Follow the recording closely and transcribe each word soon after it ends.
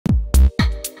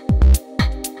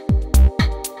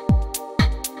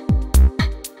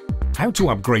How to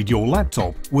upgrade your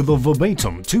laptop with a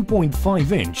Verbatim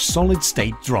 2.5-inch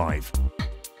solid-state drive.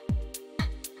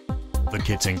 The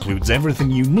kit includes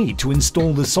everything you need to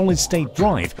install the solid-state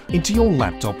drive into your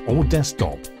laptop or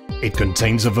desktop. It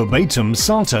contains a Verbatim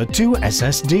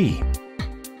SATA-II-SSD,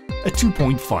 a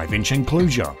 2.5-inch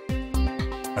enclosure,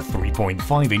 a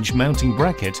 3.5-inch mounting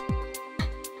bracket,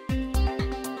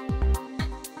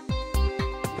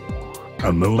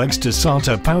 a Molex to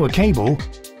SATA power cable,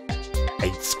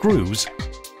 8 screws,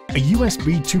 a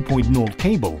USB 2.0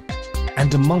 cable,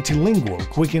 and a multilingual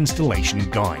quick installation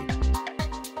guide.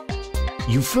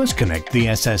 You first connect the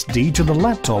SSD to the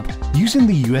laptop using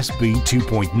the USB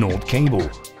 2.0 cable.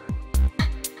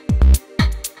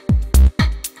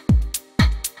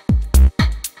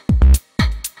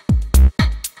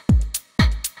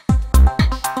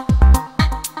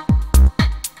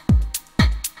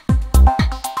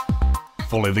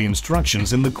 Follow the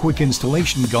instructions in the quick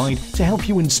installation guide to help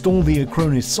you install the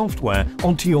Acronis software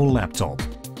onto your laptop.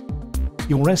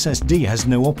 Your SSD has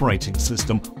no operating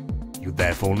system. You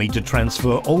therefore need to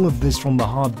transfer all of this from the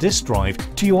hard disk drive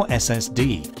to your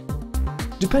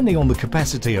SSD. Depending on the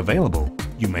capacity available,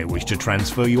 you may wish to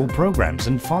transfer your programs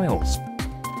and files.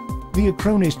 The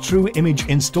Acronis True Image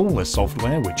Installer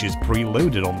software, which is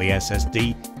preloaded on the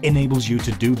SSD, enables you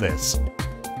to do this.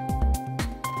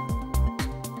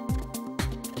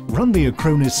 Run the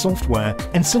Acronis software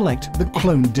and select the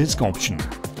Clone Disk option.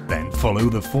 Then follow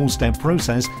the 4-step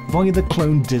process via the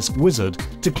Clone Disk Wizard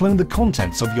to clone the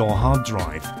contents of your hard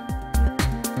drive.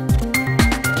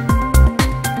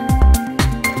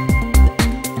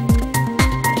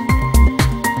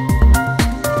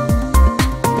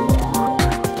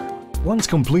 Once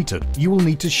completed, you will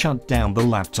need to shut down the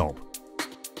laptop.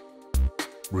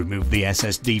 Remove the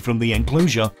SSD from the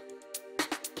enclosure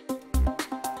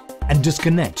and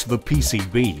disconnect the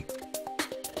PCB.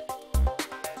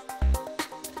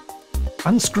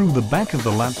 Unscrew the back of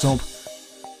the laptop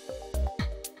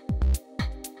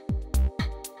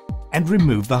and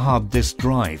remove the hard disk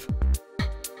drive.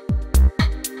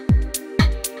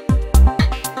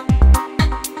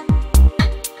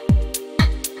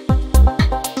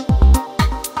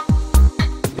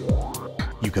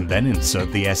 You can then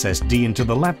insert the SSD into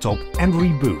the laptop and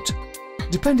reboot.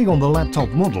 Depending on the laptop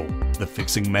model, the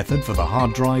fixing method for the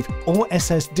hard drive or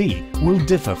SSD will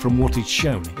differ from what is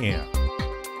shown here.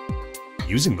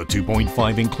 Using the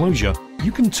 2.5 enclosure,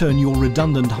 you can turn your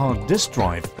redundant hard disk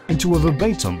drive into a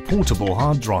Verbatim portable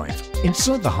hard drive.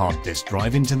 Insert the hard disk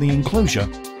drive into the enclosure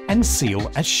and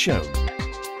seal as shown.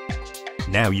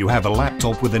 Now you have a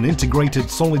laptop with an integrated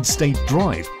solid-state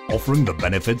drive, offering the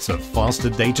benefits of faster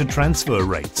data transfer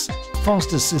rates,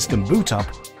 faster system boot up,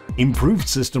 improved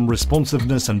system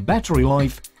responsiveness and battery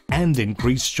life, and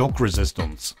increased shock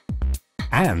resistance.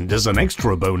 And as an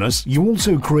extra bonus, you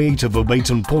also create a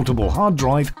Verbatim portable hard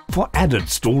drive for added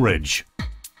storage.